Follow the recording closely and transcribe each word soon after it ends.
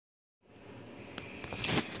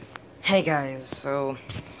Hey guys, so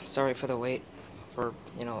sorry for the wait for,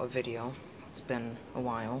 a video. It's been a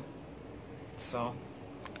while. So,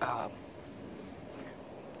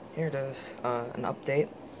 here it is, an update.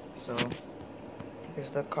 So,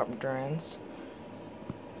 here's the carpenter ants.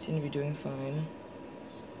 Seem to be doing fine.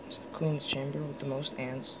 It's the queen's chamber with the most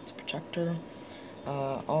ants to protect her.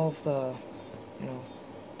 All of the,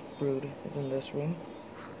 brood is in this room.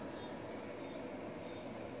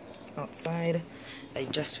 Outside, I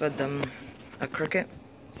just fed them a cricket,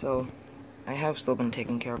 so I have still been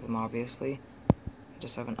taking care of them, obviously. I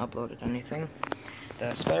just haven't uploaded anything.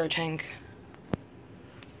 The spider tank,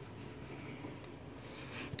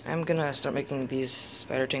 I'm gonna start making these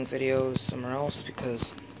spider tank videos somewhere else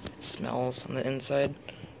because it smells on the inside.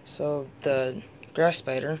 So the grass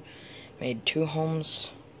spider made 2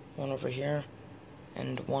 homes, one over here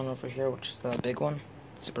and one over here, which is the big one.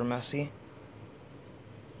 Super messy.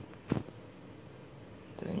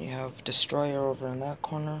 Then you have Destroyer over in that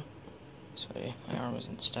corner. Sorry, my arm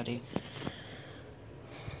isn't steady.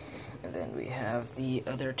 And then we have the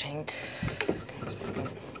other tank. Give me a second.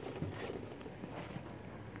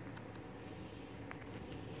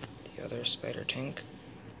 The other spider tank.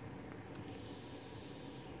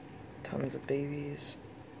 Tons of babies.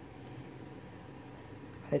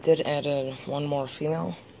 I did add one more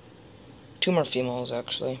female. 2 more females,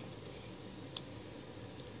 actually.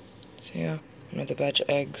 So yeah. Another batch of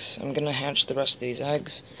eggs. I'm gonna hatch the rest of these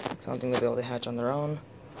eggs. So I don't think they'll be able to hatch on their own.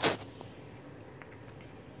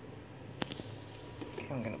 Okay,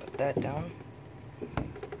 I'm gonna put that down.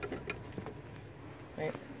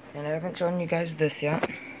 Right, and I haven't shown you guys this yet,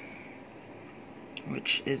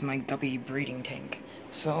 which is my guppy breeding tank.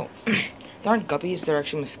 So, they aren't guppies, they're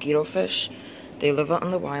actually mosquito fish. They live out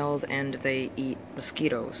in the wild and they eat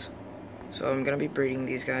mosquitoes. So I'm gonna be breeding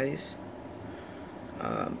these guys.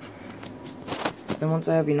 Then once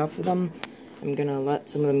I have enough of them, I'm gonna let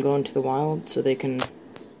some of them go into the wild so they can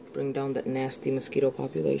bring down that nasty mosquito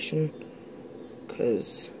population.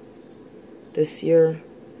 Because this year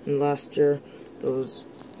and last year, there was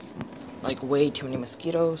like way too many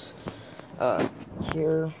mosquitoes.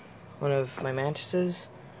 Here, one of my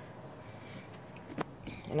mantises.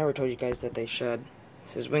 I never told you guys that they shed.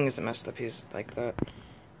 His wing isn't messed up, he's like that.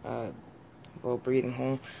 Little breathing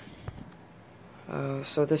hole.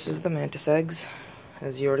 So this is the mantis eggs.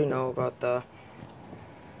 As you already know about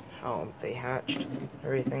how they hatched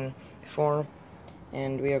everything before.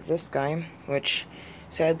 And we have this guy, which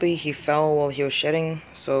sadly he fell while he was shedding,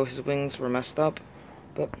 so his wings were messed up,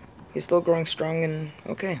 but he's still growing strong and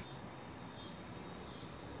okay.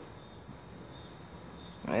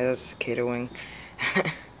 Alright, that's Kato wing.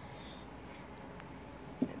 And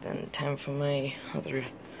then time for my other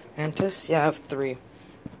mantis. Yeah, I have 3.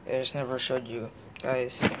 I just never showed you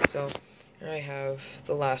guys. So here I have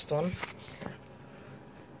the last one.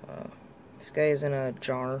 This guy is in a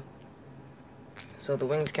jar. So the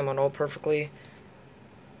wings came out all perfectly.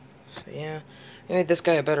 So yeah. I made this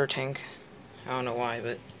guy a better tank. I don't know why,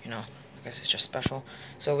 but I guess it's just special.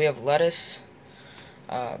 So we have lettuce,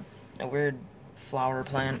 a weird flower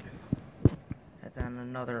plant, and then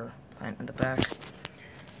another plant in the back.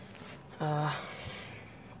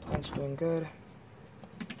 Plants are doing good.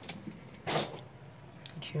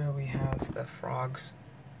 Here we have the frogs.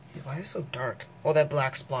 Why is it so dark? Oh, that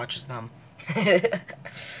black splotch is them.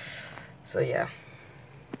 So yeah,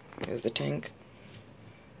 here's the tank.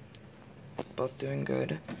 Both doing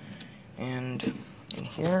good. And in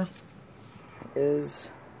here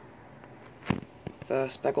is the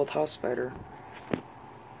speckled house spider.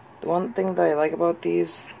 The one thing that I like about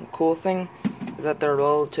these, the cool thing, is that they're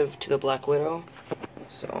relative to the black widow.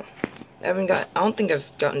 So I don't think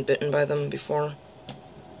I've gotten bitten by them before.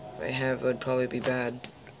 If I have, it would probably be bad.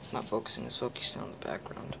 It's not focusing, it's focusing on the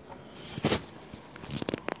background.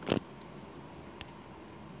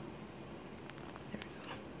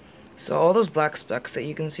 So all those black specks that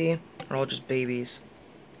you can see are all just babies.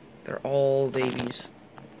 They're all babies.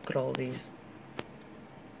 Look at all these.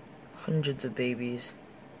 Hundreds of babies.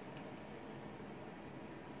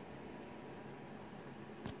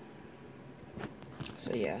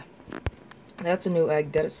 So yeah. That's a new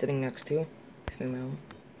egg that it's sitting next to. Female.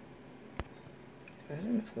 Why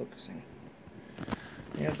isn't it focusing?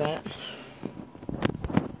 We have that.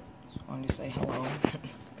 Just wanted to say hello.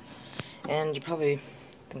 And you're probably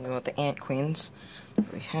thinking about the ant queens.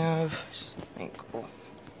 We have over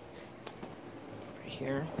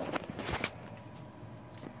here.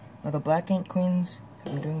 Now the black ant queens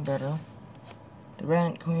have been doing better. The red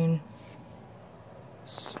ant queen,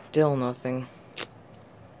 still nothing.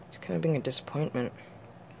 It's kind of being a disappointment.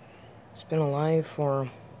 It's been alive for,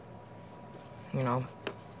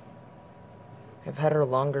 I've had her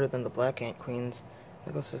longer than the black ant queens.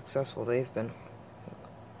 Look how successful they've been.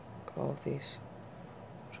 Look at all of these.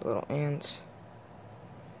 Little ants.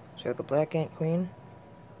 So we have the black ant queen.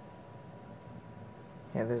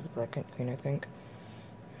 Yeah, there's the black ant queen, I think.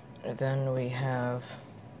 And then we have...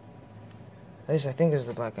 At least I think this is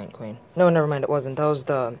the black ant queen. No, never mind, it wasn't. That was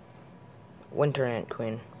the winter ant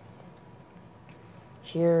queen.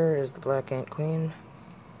 Here is the black ant queen.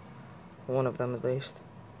 One of them, at least.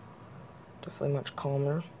 Definitely much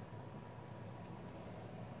calmer.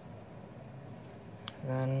 And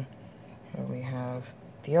then here we have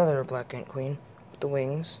the other black ant queen with the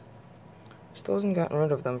wings. Still hasn't gotten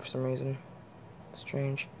rid of them for some reason.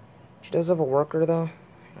 Strange. She does have a worker, though.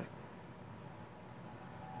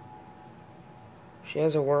 She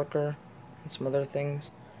has a worker and some other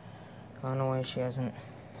things. I don't know why she hasn't,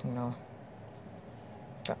 you know,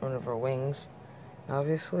 gotten rid of her wings.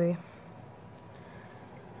 Obviously,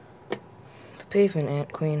 the pavement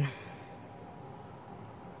ant queen.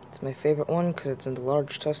 It's my favorite one because it's in the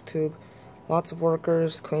large test tube. Lots of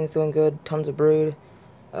workers. Queen's doing good. Tons of brood.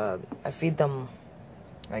 I feed them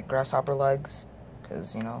like grasshopper legs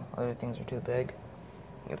because, you know, other things are too big.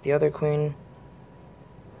 You have the other queen.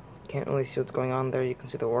 Can't really see what's going on there. You can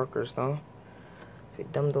see the workers though.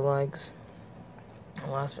 Feed them the legs.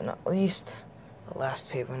 And last but not least, the last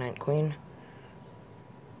pavement ant queen.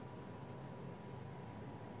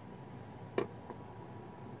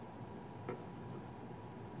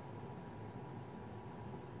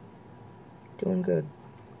 Doing good.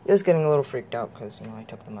 Just getting a little freaked out because, you know, I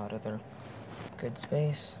took them out of their good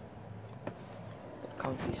space. Their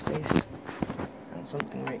comfy space. And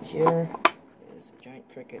something right here is a giant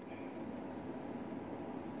cricket.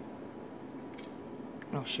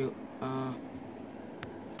 Oh shoot. Oh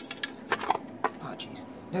jeez.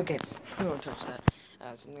 Okay, I won't touch that.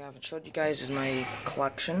 Something I haven't showed you guys is my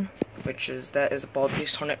collection, which is that is a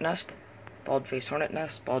bald-faced hornet nest, bald-faced hornet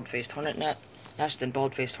nest, bald-faced hornet nest, and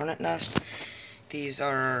bald-faced hornet nest. These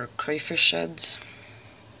are crayfish sheds.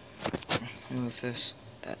 Move this.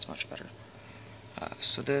 That's much better.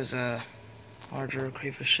 So there's a larger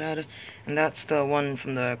crayfish shed, and that's the one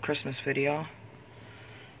from the Christmas video.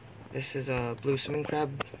 This is a blue swimming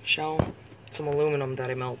crab shell, some aluminum that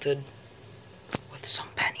I melted with some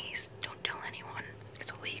pennies. Don't tell anyone.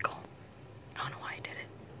 It's illegal. I don't know why I did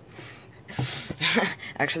it.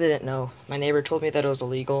 Actually, I didn't know. My neighbor told me that it was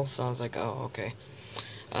illegal, so I was like, oh, okay.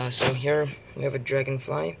 So here we have a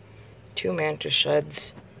dragonfly, 2 mantis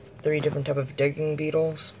sheds, 3 different type of digging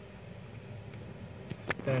beetles.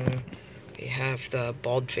 Then we have the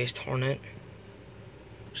bald-faced hornet.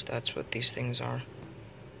 So that's what these things are.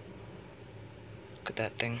 Look at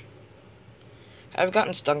that thing. I've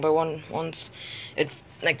gotten stung by one once.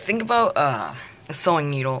 Like, think about a sewing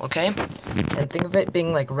needle, okay? And think of it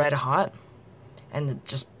being like red hot and it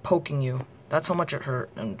just poking you. That's how much it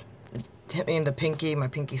hurt. And it hit me in the pinky. My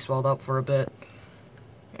pinky swelled up for a bit.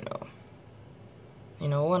 You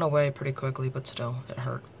know, it went away pretty quickly, but still, it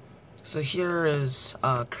hurt. So here is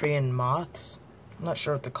Korean moths. I'm not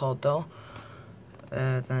sure what they're called though.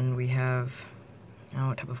 Then we have, I don't know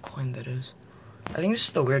what type of coin that is. I think this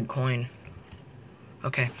is the weird coin.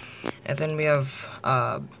 Okay, and then we have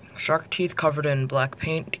shark teeth covered in black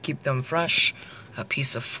paint to keep them fresh, a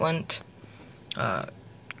piece of flint,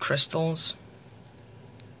 crystals,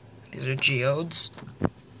 these are geodes,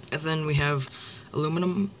 and then we have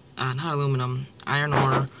aluminum, not aluminum, iron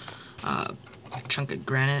ore, a chunk of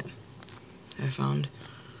granite that I found.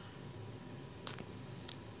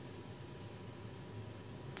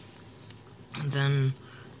 And then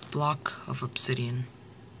a block of obsidian.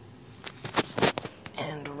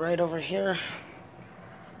 And right over here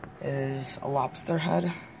is a lobster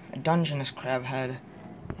head, a Dungeness crab head,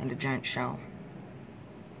 and a giant shell.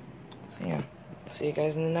 So yeah, see you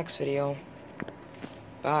guys in the next video.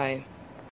 Bye.